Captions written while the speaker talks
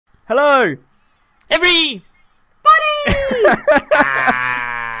Hello! Everybody!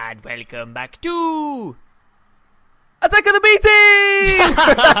 And welcome back to... Attack of the B Team!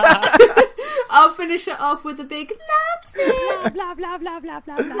 I'll finish it off with a big love scene. Blah, blah, blah, blah, blah, blah,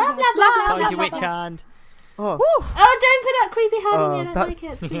 Blah, blah, blah, blah, Point your blah, witch blah. hand. Oh, Oh, don't put that creepy hand in me. I don't that's- like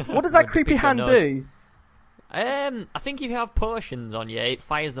it. It's creepy. what does that Would creepy pick your hand nose. do? I think if you have potions on you, it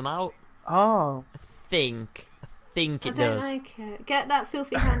fires them out. Oh. I think I it don't does. like it. Get that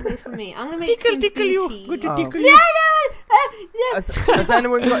filthy hand away from me. I'm gonna make Tickle, some tickle you. booty. Good to Oh. tickle No, you. no. Has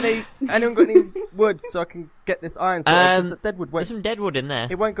anyone got any wood so I can get this iron sorted? 'Cause the deadwood There's won't, some deadwood in there.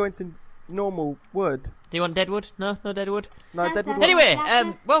 it won't go into normal wood. Do you want deadwood? No deadwood. No, deadwood won't. Anyway,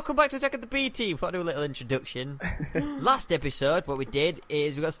 welcome back to Attack of the B Team. Thought I'd do a little introduction. Last episode, what we did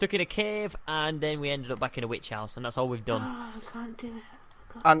is we got stuck in a cave and then we ended up back in a witch house, and that's all we've done. Oh, I can't do it.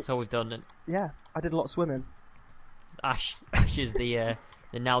 And That's all we've done. And yeah, I did a lot of swimming. Ash is the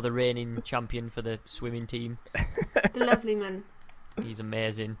reigning champion for the swimming team. The lovely man. He's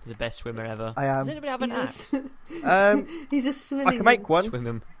amazing. He's the best swimmer ever. I am. Does anybody have an axe? He's a swimming. I can make one. Do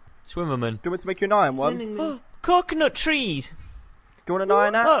Swimmerman. you want me to make you an iron one? Do Swimming man. Coconut trees. you want an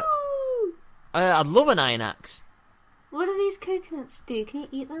iron axe? Ooh. I'd love an iron axe. What do these coconuts do? Can you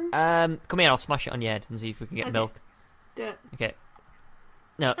eat them? Come here, I'll smash it on your head and see if we can get Okay. milk. Do it. Okay.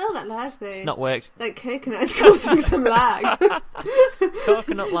 No, Oh, that lag though. it's not worked. Like coconut is causing some lag.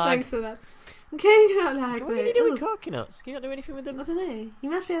 Coconut lag. Thanks for that. Coconut lag. What can you though. do Ooh. with coconuts? Can you not do anything with I them? don't know. You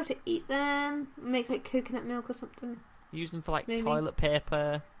must be able to eat them, make like coconut milk or something. Use them for like Maybe. toilet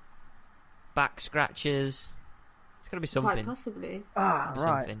paper, back scratches. It's got to be Quite something. possibly. Ah, Be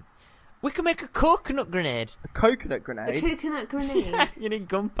right. something. We can make a coconut grenade. A coconut A grenade? coconut grenade. Yeah, you need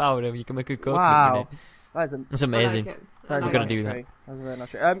gunpowder and you can make a coconut Wow. grenade. That is That's I amazing. like it. that is We're a gonna nice do that. tree. That's a very nice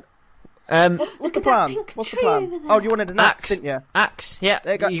tree. What's Look the at that plan? pink What's the tree plan? over there. Oh, you wanted an axe, Axe. didn't you? Axe, yeah.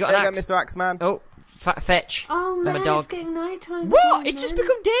 There you go, You got there an you axe. go, Mr. Axeman. Oh, fetch. Oh I'm a man, dog. it's getting nighttime. What? again, It's just man.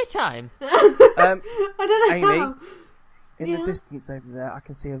 become daytime. I don't know Amy, how. In Yeah. the distance over there, I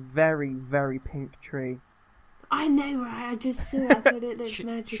can see a very, very pink tree. I know, right? I just saw it. I thought it looked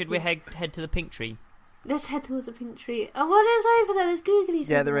magical. Should we head to the pink tree? Let's head towards the pink tree. Oh, what is over there? There's googlies.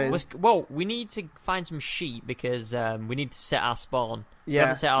 Yeah, over there is. Well, we need to find some sheep because we need to set our spawn. We Yeah.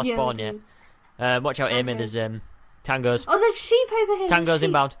 haven't set our Yeah, spawn we yet. do. Watch out, Eamon. Okay. There's tangos. Oh, there's sheep over here. Tango's there's sheep.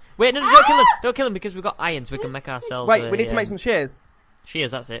 inbound. Wait, no, don't kill him. Don't kill him because we've got iron, so we can make ourselves. Wait, we need to make some shears.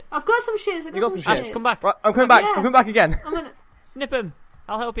 shears. That's it. I've got some shears. You got some shears? Ash, come back. Right, I'm coming back. Yeah. I'm coming back again. I'm gonna. Snip him.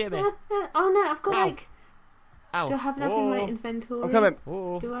 I'll help you, Eamon. Oh no, I've got Ow. like. Ow. Do I have enough in my Oh. inventory? I'm coming.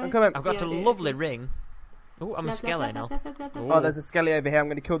 Oh. Do I? I'm coming. I've got Yeah, a I do. lovely ring. Oh, I'm a Blah, blah, skelly blah, now. blah, blah, blah, blah, Oh. blah. Oh, there's a skelly over here. I'm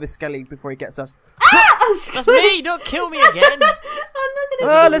going to kill this skelly before he gets us. Ah, That's me. Don't kill me again. I'm not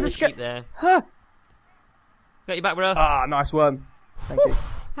gonna. Ah, see there's you. a sheep ske- there. Huh. Got your back, bro. Ah, nice worm. Thank you.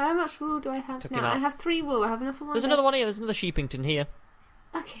 How much wool do I have Took now? him out. I have 3 wool. I have enough for one. There's another one here. There's another sheepington here.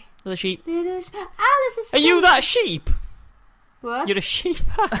 Okay. Another sheep. There's a Are you that sheep? What? You're a sheep.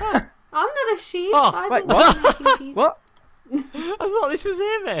 I'm not a sheep. Oh, I wait, think what? I'm a sheep. What? I thought this was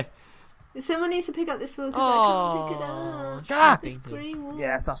Amy. Someone needs to pick up this wool because I can't pick it up. Ah. It's grey wool.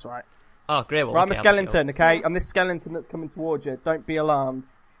 Yes, that's right. Oh, great. Well, Right, I'm a okay, I'll pick it skeleton, up. okay? I'm this skeleton that's coming towards you. Don't be alarmed.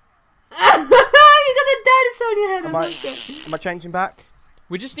 You got a dinosaur on your head. Am I I, like it. am I changing back?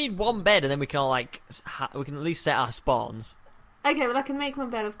 We just need one bed, and then we can all like we can at least set our spawns. Okay, well I can make one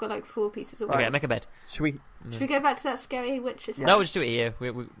bed. I've got like 4 pieces of wool. Okay, make a bed. Should we? Should we go back to that scary witch's Yeah. No, house? we'll just do it here.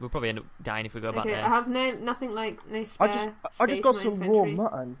 We'll probably end up dying if we go back Okay, I there. have nothing like no I spare just space got in some my raw inventory.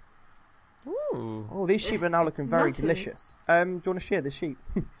 mutton. Ooh. Oh, these sheep are now looking very Mutton. delicious. Do you want to shear this sheep?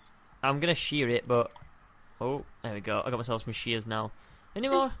 I'm gonna shear it, but there we go. I got myself some shears now. Any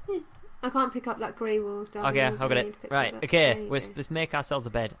more? I can't pick up that grey wool stuff. Okay, I got it. Right. Okay, let's make ourselves a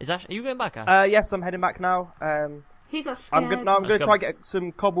bed. Are you going back? Ash? Yes, I'm heading back now. He got scared. I'm gonna no, I'm Let's gonna go. try and get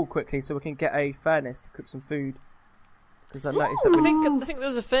some cobble quickly so we can get a furnace to cook some food. Because I noticed that I we think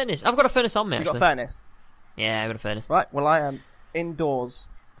there's a furnace. I've got a furnace on me. you got a Actually. furnace. Yeah, I got a furnace. Right. Well, I am indoors.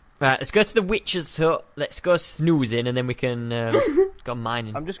 Right, let's go to the witch's hut. Let's go snoozing, and then we can go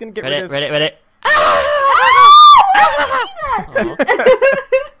mining. I'm just gonna get Ready? rid of. Ready? Oh.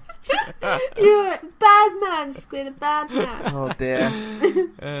 You're a bad man, Squid. A bad man. Oh dear.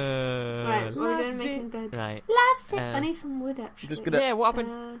 Right, what are we doing? Making bed. Right. Labs it. I need some wood actually. just gonna- Yeah, what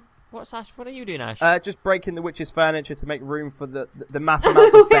happened? Uh, What's Ash? What are you doing, Ash? Just breaking the witch's furniture to make room for the mass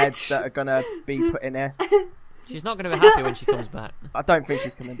amounts of beds that are gonna be put in here. She's not going to be happy when she comes back. I don't think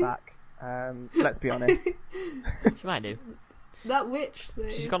she's coming back. Let's be honest. She might do. that witch though.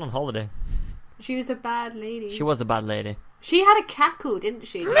 She's gone on holiday. She was a bad lady. She was a bad lady. She had a cackle, didn't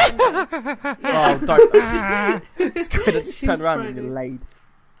she? Do you remember? Oh, don't. Squid, I just She's turned around and frightening. you're laid.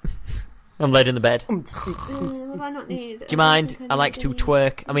 I'm laid in the bed. What do I not need? Do you mind? I like to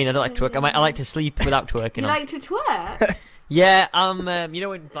twerk. I mean, I don't like to twerk. I like to sleep without twerking. You like to twerk? Yeah, you know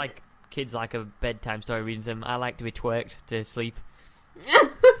when like kids like a bedtime story reading them. I like to be twerked to sleep.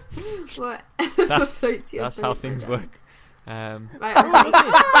 What? That's how things work. Right,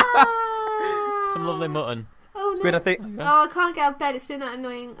 Some lovely mutton. Oh, Squid, no. I think. Oh, I can't get out of bed. It's doing that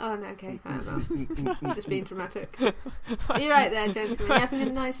annoying. Oh no, okay. I don't know. I'm just being dramatic. You're right there, gentlemen. You're having a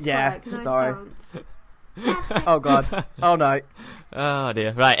nice twerk. Nice sorry. dance. Oh god. Oh no. Oh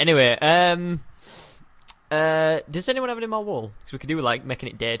dear. Right. Anyway, does anyone have any more wool? Because we could do like making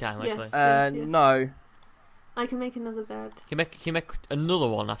it daytime. Yes. Actually, Yes. No. I can make another bed. can you make another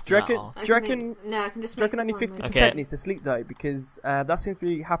one after Do you reckon? that? Or? Do you reckon? No, I can just. Do you reckon make only one, 50% Okay. needs to sleep though? Because that seems to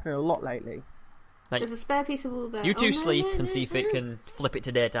be happening a lot lately. Like, There's a spare piece of wool there. you two Oh, no, sleep no, and no, see if it no. can flip it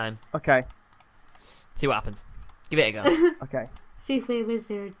to daytime. Okay. See what happens. Give it a go. Okay. See if we're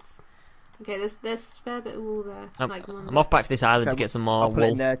wizards. Okay, there's a spare bit of wool there. I'm off back to this island Okay, to get some more I'll put it in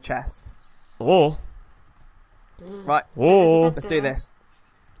wool. their chest. Whoa. Right. Whoa. Let's do this.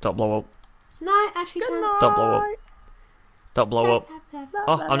 Don't blow up. No, actually, Good can't. night. Don't blow up. Don't blow up.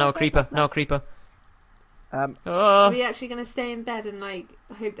 Oh, I'm now a creeper. Now a creeper. Are Oh. we actually going to stay in bed and like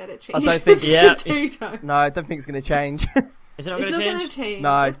hope that it I changes? don't think- Yeah. Daytime? No, I don't think it's going to change. Is it not It's going not to going change? to change.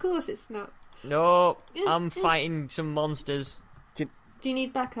 No. Of course it's not. No. I'm fighting some monsters. Do you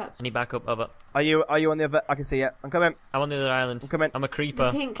need backup? I need backup. Over. Are you on the other? I can see it. I'm coming. I'm on the other island. I'm coming. I'm a creeper.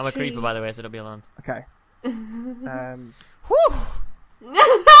 The pink I'm a creeper, tree. by the way, so don't be alarmed. Okay. Whew.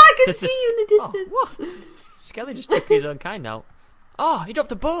 I can This see is- you in the Oh, distance. what? Skelly just took his own kind out. Oh, he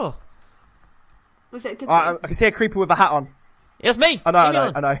dropped a bow. Was it a good I thing? can see a creeper with a hat on. It's me. I know. Leave me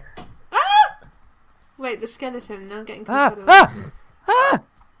alone. I know. Wait, the skeleton. Now I'm getting Ah!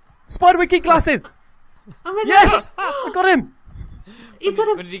 confused. Spider with geek glasses. Oh my Yes, I got him. god! You got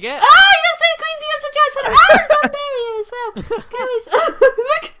What him. did you get? Oh, you're so creepy as a giant spider. Oh, it's on Barry as well. Gary's.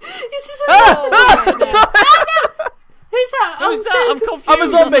 Look, it's just a right now. Oh, no. Who's that? Who's that? I'm confused. I'm a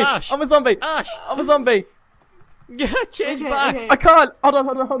zombie. That's Ash. I'm a zombie. Ash. I'm a zombie. Yeah, change Okay, back. okay. I can't. Hold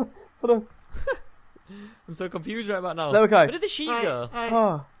on. I'm so confused right about now. There we go. Where did the sheep Right, go? right,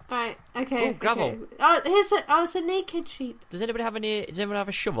 Oh. right. Okay. Oh, gravel. Okay. Oh, it's a naked sheep. Does anybody have any? Does anyone have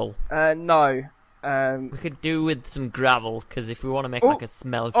a shovel? No. We could do with some gravel because if we want to make Oh. like a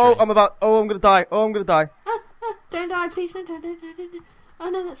smelter. Oh, I'm gonna die. Don't Don't die, please. Don't die. Oh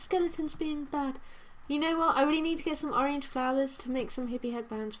no, that skeleton's being bad. You know what? I really need to get some orange flowers to make some hippie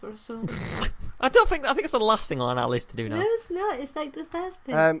headbands for us all. I think it's the last thing on our list to do now. No, it's not. It's like the first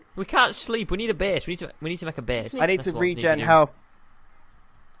thing. We can't sleep. We need a base. We need to make a base. I need That's to what we regen do. health.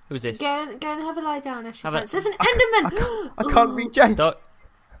 Who's this? Go and have a lie down, Ashley. Have a- There's an Enderman. I can't Ooh. regen. Don't.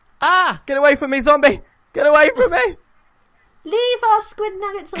 Ah! Get away from me, zombie. Get away from me. Leave our squid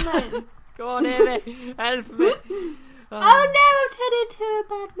nuggets alone. Go on, Amy. Help me. Oh no, I've turned into a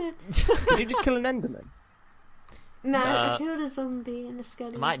bad man. Did you just kill an enderman? No, Uh, I killed a zombie and a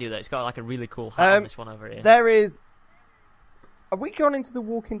skeleton. I might do that. It's got like a really cool hat on Um, this one over here. There is. Are we going into the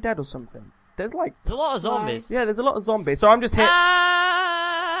Walking Dead or something? There's like. There's a lot of zombies. Yeah, there's a lot of zombies. So I'm just here.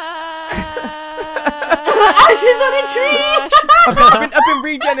 Ash is on a tree. I've been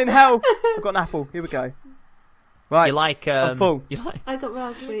regenning health. I've got an apple. Here we go. Right. You like I'm full. I got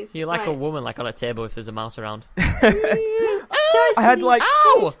raspberries. You like a Right. woman like on a table if there's a mouse around. Sorry, I had sweetie. like.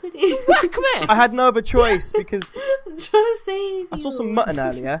 Ow! Squiddy. Come here. I had no other choice because I'm trying to save I saw you. some mutton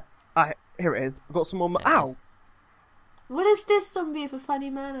earlier. Here it is. I've got some more. There it Ow! is. What is this zombie with a funny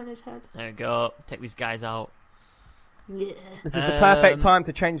man on his head? There we go. Take these guys out. Yeah. This is the perfect Um, time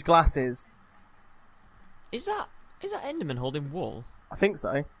to change glasses. Is that Enderman holding wool? I think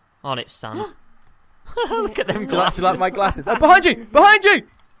so. Oh, and it's sand. Look at them Do you glasses. like my glasses? Oh, behind you! Behind you!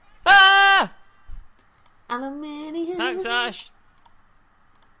 Ah! Aluminium. Thanks, Ash.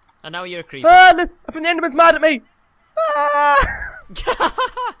 And now you're a creeper. Ah! Look, I think the Enderman's mad at me. Ah!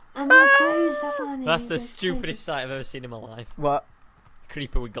 I need those. That's what I need. That's the Those stupidest sight I've ever seen in my life. What?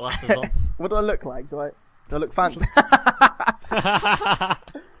 Creeper with glasses on. What do I look like? Do I look fancy?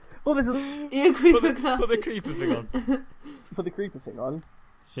 Oh, this is things. You creeper glasses. Put the creeper thing on. put the creeper thing on.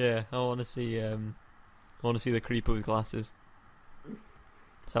 Yeah, I want to see. I want to see the creeper with glasses.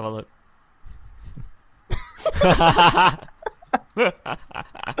 Let's have a look.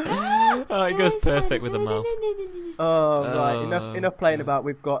 Oh, it goes perfect with the mouth. Oh right, enough playing okay. about.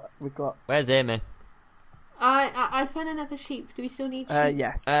 We've got. Where's Amy? I found another sheep. Do we still need sheep?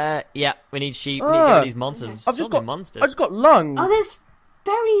 Yes. Yeah, we need sheep. We need to get rid of these monsters. I've There's just so many got. monsters. I just got lungs. Oh, there's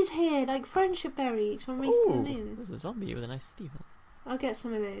berries here, like friendship berries from Race to the Ooh, Moon. there's a zombie with a nice Steve. I'll get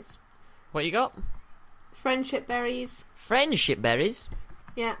some of those. What you got? Friendship berries. Friendship berries.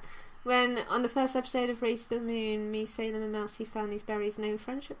 Yeah. when on the first episode of Race to the Moon, me, Salem, and Mousy found these berries named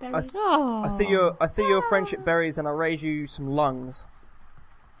friendship berries. Oh. I see your friendship berries, and I raise you some lungs.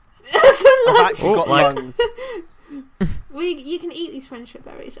 I've actually got lungs. You can eat these friendship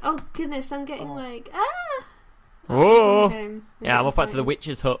berries. Oh goodness, I'm getting Oh. I'm Yeah, I'm up back to the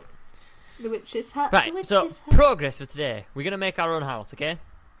witch's hut. The witch's hut. Right, the witch's so hut. progress for today. We're gonna make our own house, okay?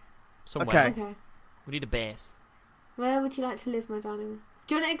 Somewhere. Okay. We need a base. Where would you like to live, my darling?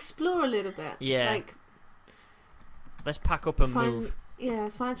 Do you want to explore a little bit? Yeah. Like, let's pack up and move. Yeah,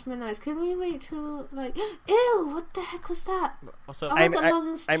 find somewhere nice. Can we wait till like? Ew! What the heck was that? Also, Oh, I've got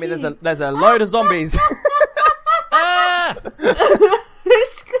lungs Amy, too. there's a load of zombies. ah! There's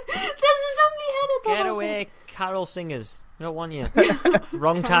a zombie head at the Get back. away, carol singers. We don't want you.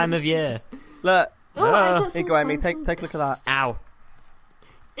 Wrong time of year. Look, Oh, I got here you some go, Amy. crunch Take a look at that. Ow.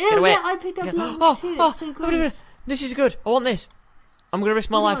 Ew, Get away. yeah, I picked up Get- lungs too. It's so gross. This is good. I want this. I'm gonna risk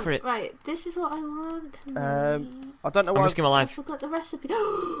my life for it. Right, this is what I want. I don't know I'm why. risking my I life. forgot the recipe.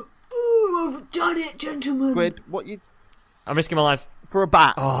 Ooh, I've done it, gentlemen. Squid, what you I'm risking my life. for a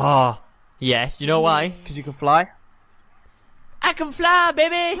bat? Oh, yes. You know why? Because you can fly. I can fly,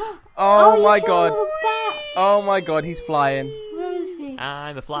 baby. Oh, you my killed god. a bat. Oh my god, he's flying. Where is he?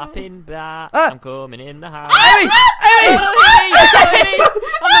 I'm a flapping bat. Ah. I'm coming in the house. Amy! Amy! I'm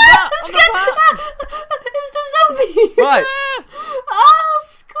the bat. I'm the bat. It was the zombie. Right. Oh,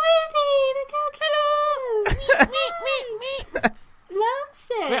 Squiddy, look how cute. Loves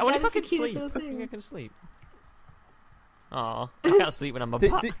it. Wait, I wonder if That I is the can cutest sleep. little I think I thing. can sleep. Aw, I can't sleep when I'm a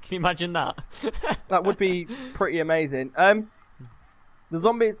bat. Can you imagine that? That would be pretty amazing. The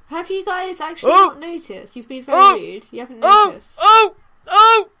zombies. Have you guys actually Oh! not noticed? You've been very Oh! rude. You haven't Oh! noticed.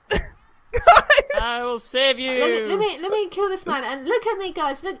 Oh! I will save you. Let me kill this man and look at me,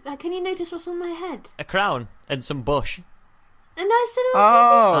 guys. Look, can you notice what's on my head? A crown and some bush. A nice little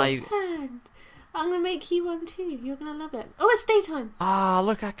Oh! I... hand. I'm gonna make you one too. You're gonna love it. Oh, it's daytime.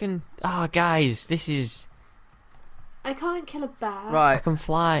 look, I can. Guys, this is. I can't kill a bat. I Right. can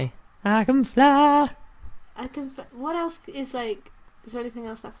fly. I can fly. I can. What else is like? Is there anything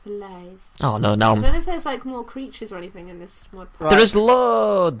else that flies? Oh no, I no. don't know if there's like more creatures or anything in this mod. Right. There's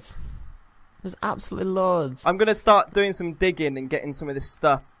loads. There's absolutely loads. I'm gonna start doing some digging and getting some of this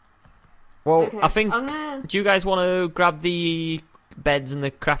stuff. Well, Okay, I think. I'm gonna. Do you guys want to grab the beds and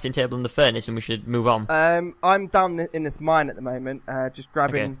the crafting table and the furnace, and we should move on? I'm down in this mine at the moment, just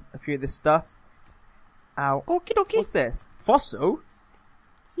grabbing Okay. a few of this stuff. Ow. Okie dokie. What's this? Fossil?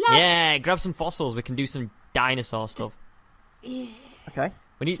 Yeah, grab some fossils. We can do some dinosaur stuff. Yeah. Okay.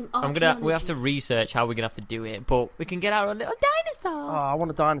 We need. Some We have to archaeology. research how we're gonna have to do it, but we can get our own little dinosaur. Oh, I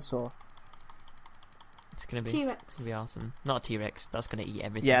want a dinosaur. It's gonna be. T-Rex. It's gonna be awesome. Not a T-Rex. That's gonna eat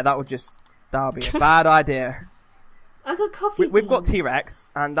everything. Yeah, that would be a bad idea. I got coffee. We've got beans. T-Rex,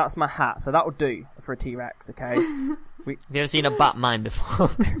 and that's my hat, so that would do for a T-Rex, okay? Have you ever seen a bat mine before?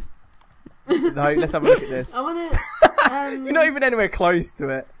 No, let's have a look at this. I wanna. We're not even anywhere close to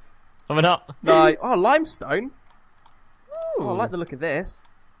it. Am I not? No. Oh, limestone. Ooh. Oh, I like the look of this.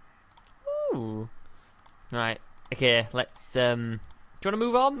 Ooh. Right. Okay. Let's. Do you want to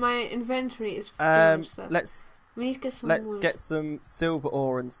move on? My inventory is full of stuff. Let's We need to get some wood. get some silver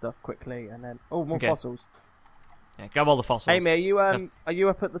ore and stuff quickly, and then more Okay. fossils. Yeah, grab all the fossils. Amy, are you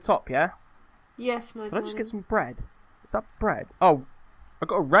up at the top? Yeah. Yes, my Can I darling. just get some bread? Is that bread? Oh, I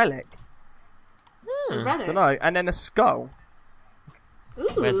got a relic. A Hmm. relic? Don't know, and then a skull. Ooh.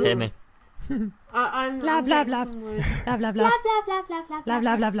 Where's Amy? I'm Love, getting love, love. some wood. Love, love, Love, love. love, love, love, love, Love,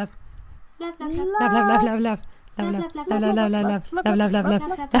 love, love, love. love, love, love, Love, love, love, love, love. Love, love, love, love, love, love, love. Love, love, love, love.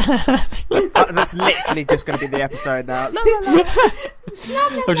 love, love. That's literally just going to be the episode now.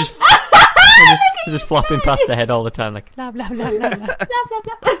 I'm just flopping past the head all the time, like love, love, love, love, love. Love,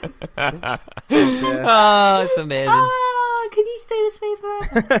 love, love. dear. Oh, it's amazing. Oh, can you stay this way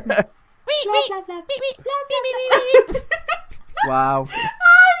forever? Love, love, love. Love, love, love. Wow.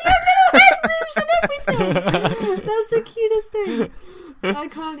 Everything. That's the cutest thing. I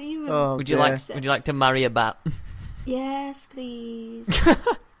can't even. Oh, Would you dear. like to marry a bat? Yes, please.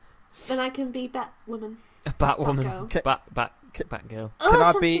 Then I can be Batwoman. A bat woman. Batgirl. Bat girl. Oh, Can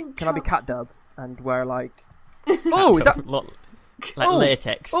I something be dropped. cat dub and wear like? Oh, is that? Like Oh.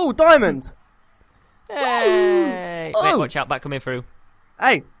 latex. Oh, diamond. Hey! Oh. Wait, watch out, bat coming through.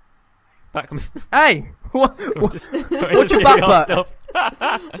 Hey, Bat coming through. hey. What? Just- What's your bat butt? stuff.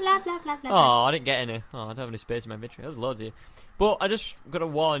 Love, love, love, love. Oh, I didn't get any. Oh, I don't have any space in my inventory. There's loads here. But I just gotta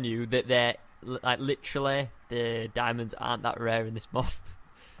warn you that they're like literally the diamonds aren't that rare in this mod.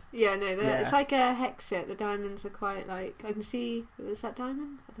 Yeah, no, Yeah. it's like a hex set. The diamonds are quite like. I can see. Is that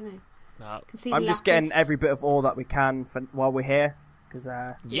diamond? I don't know. No. I can see I'm just getting lapis. every bit of ore that we can for while we're here. because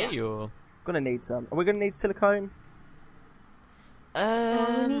Yeah. gonna need some. Are we gonna need silicone?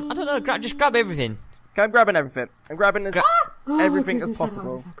 I don't know. Just grab everything. Okay, I'm grabbing everything. I'm grabbing everything as goodness,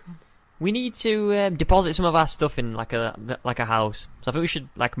 possible. We need to deposit some of our stuff in like a house. So I think we should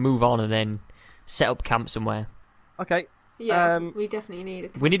like move on and then set up camp somewhere. Okay. Yeah, we definitely need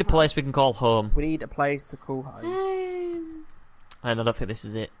a. We need a place we can call home. We need a place to call home. And I don't think this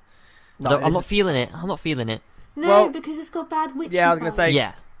is it. No, I'm not feeling it. I'm not feeling it. No, Well, because it's got bad witchy yeah, I was gonna say.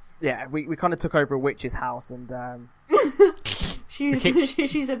 Yeah. Yeah, we kind of took over a witch's house and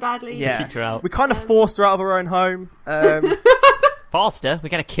she's a bad lady. Yeah. Kicked her out. we kind of forced her out of her own home. Forced her. We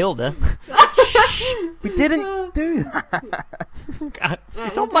kind of killed her. We didn't do that. God,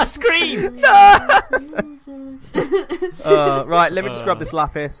 it's on my screen. Right, let me just grab this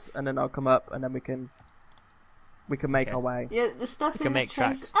lapis and then I'll come up and then we can make our way. Yeah, the stuff can in the make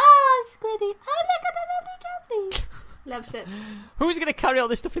chest. tracks. Oh, Squiddy! Oh, look at the lovely jubbly. Loves it. Who's going to carry all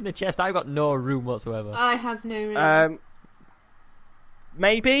this stuff in the chest? I've got no room whatsoever. I have no room.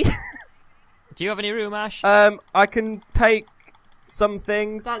 Maybe. Do you have any room, Ash? I can take some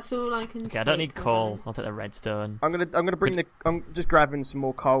things. That's all I can. Okay, I don't need coal. I'll take the redstone. I'm gonna bring the. I'm just grabbing some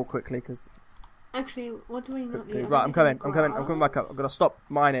more coal quickly because. Actually, what do we not need? Right, I'm coming back up. I'm gonna stop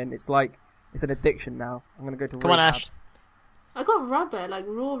mining. It's like it's an addiction now. I'm gonna go to. Come on, rehab. Ash. I got rubber, like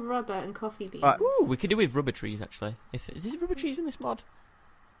raw rubber and coffee beans. Right. Ooh, we could do with rubber trees actually. Is there rubber trees in this mod?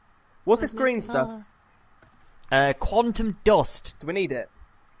 What's this green stuff? Quantum dust. Do we need it?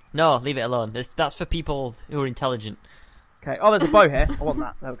 No, leave it alone. That's for people who are intelligent. Okay. Oh, there's a bow here. I want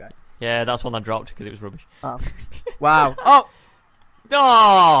that. There we go. Yeah, that's one I dropped because it was rubbish. Oh. Wow. Oh.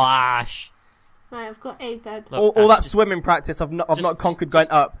 Oh, Ash. Right, I've got a bed. Look, all Ash, that swimming practice I've not conquered going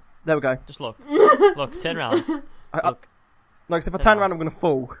up. There we go. Just look. Look, turn around. Look. No, because if I turn around, I'm gonna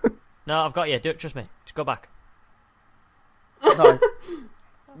fall. No, I've got you. Do it. Trust me. Just go back. No.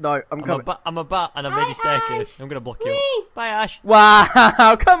 No, I'm coming. I'm a bat and I made a staircase. I'm gonna block you. Whee! Bye, Ash.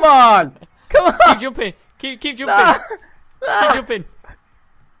 Wow! Come on! Come on! Keep jumping. Keep jumping. No. Keep jumping.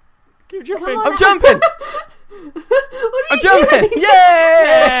 Keep jumping. on, I'm jumping! I'm jumping!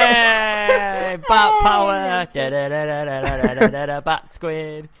 Yay! Yay! Bat power. Bat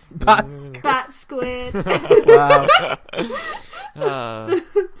squid. Bat squid. Bat squid. Wow.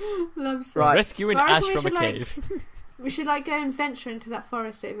 Love it. Right. Rescuing I Ash reckon we from a should, cave. We should go and venture into that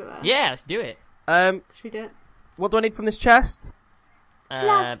forest over there. Yeah, let's do it. Should we do it? What do I need from this chest?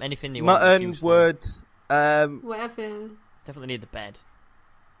 Anything you want. Mutton, wood. Whatever. Definitely need the bed.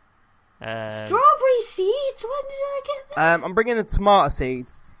 Strawberry seeds? When did I get that? I'm bringing the tomato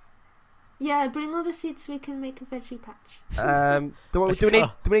seeds. Yeah, bring all the seeds so we can make a veggie patch. Do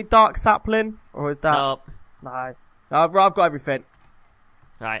we need dark sapling or is that? No. No. I've got everything.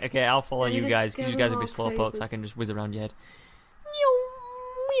 Right, okay, I'll follow Let me you just guys get because you guys them will be all slowpokes. I clovers. can just whiz around your head.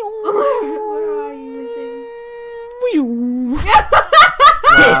 Where are you, Lizzie?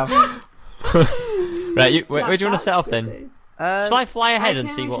 Wow. Right, where do you want to set off then? Shall I fly ahead and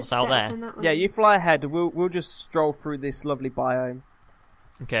Okay, see we what's should out set there? up on that one. Yeah, you fly ahead. We'll just stroll through this lovely biome.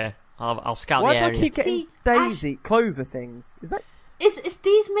 Okay, I'll scout Why the do I area. keep getting See, daisy clover things? Is that? It's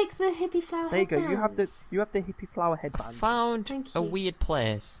these make the hippie flower There you go. You have the headbands. hippie flower I headband. found Thank a you. weird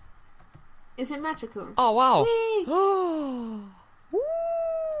place. Is it magical? Oh wow! Whee!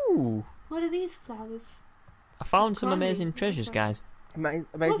 Ooh! What are these flowers? I found some Crummy. amazing treasures, guys. Amazing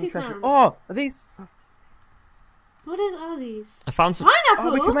you treasure. found? Oh, are these? Are these? I found some. Pineapple!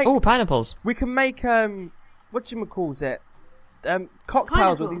 Oh, we can make. Oh, pineapples! We can make whatchamacalls it?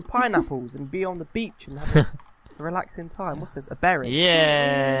 Cocktails with Pineapple. these pineapples and be on the beach and have a relaxing time. What's this? A berry.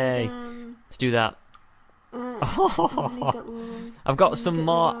 Yay! Let's do that. I've got some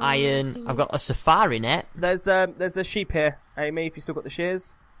more iron. I've got a safari net. There's a sheep here, Amy. If you still got the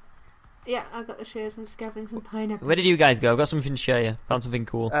shears. Yeah, I got the shears. I'm just gathering some pineapple. Where did you guys go? I've got something to show you. Found something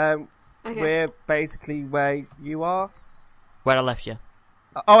cool. Okay. We're basically where you are. Where I left you.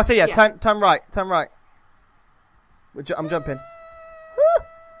 Oh, I see. Yeah, Yeah. turn right. Turn right. I'm jumping. Oh,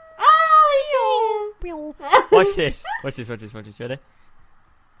 I see you. Watch this. Watch this. Watch this. Watch this. Ready? I'm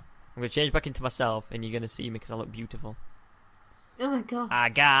gonna change back into myself, and you're gonna see me because I look beautiful. Oh my god. I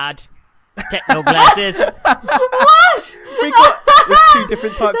got techno glasses. What? We got there's two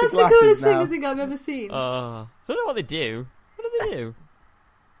different types That's of the coolest glasses thing now. I think I've ever seen. I don't know what they do. What do they do?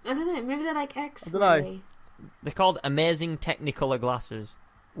 I don't know. Maybe they're like X. I don't know. They're called amazing Technicolor glasses.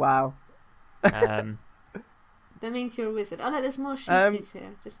 Wow. I'm That means you're a wizard. Oh no, there's more sheepies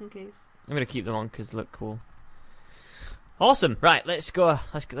here, just in case. gonna keep them on because they look cool. Awesome. Right, let's go.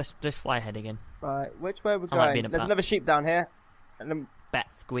 Let's fly ahead again. Right, which way we're I like being going? a There's bat. another sheep down here. And then, Bat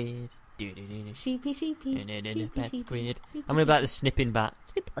squid. Sheepy, sheepy, sheepy, Pet sheepy. Squid. I'm gonna like the snipping bat.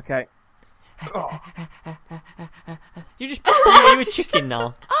 Snip. Okay. Oh. You just you a chicken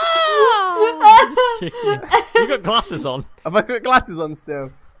now. Oh, chicken. You got glasses on. Have I got glasses on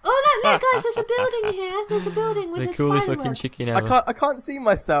still? Oh look, guys! There's a building here. There's a building with The a coolest spider looking web. chicken ever. I can't see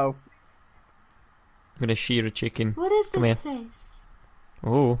myself. I'm gonna shear a chicken. What is Come this here. place?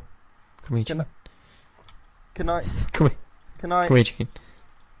 Oh, come here, Can chicken. Can I? Come here. Can I? Come here, chicken.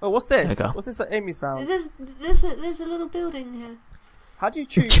 Oh, what's this? There you go. What's this that Amy's found? There's a little building here. How do you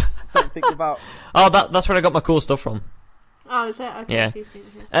choose something without? Oh, that's where I got my cool stuff from. Oh, is that okay? Yeah. So you think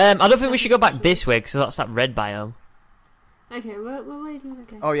here. I don't think we should go back this way because that's that red biome. Okay, where do you want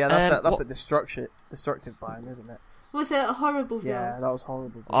to go? Oh yeah, that's what- the destructive biome, isn't it? Was it a horrible view? Yeah, that was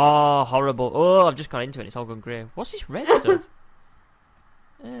horrible. Oh, horrible. Oh, I've just got into it. It's all gone grey. What's this red stuff?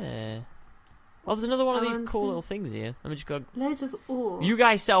 Oh, there's another one of these cool little things here. Let me just go. Loads of ore. You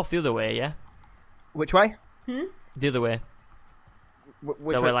guys south the other way, yeah? Which way? The other way. Which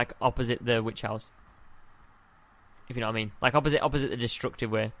That way? way, like opposite the witch house. If you know what I mean. Like opposite the destructive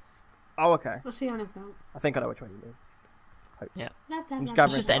way. Oh, okay. What's he on about? I think I know which way you mean. Yeah. Blah, blah, I'm just blah,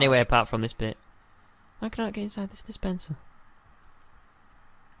 It's gathering just anyway apart from this bit. Why can I not get inside this dispenser?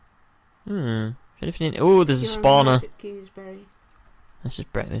 Anything in... Oh, there's a You're spawner. magic gooseberry. Let's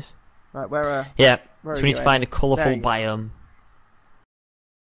just break this. Right, where? Yeah. Where So are we need you to at? find a There colourful you go. biome.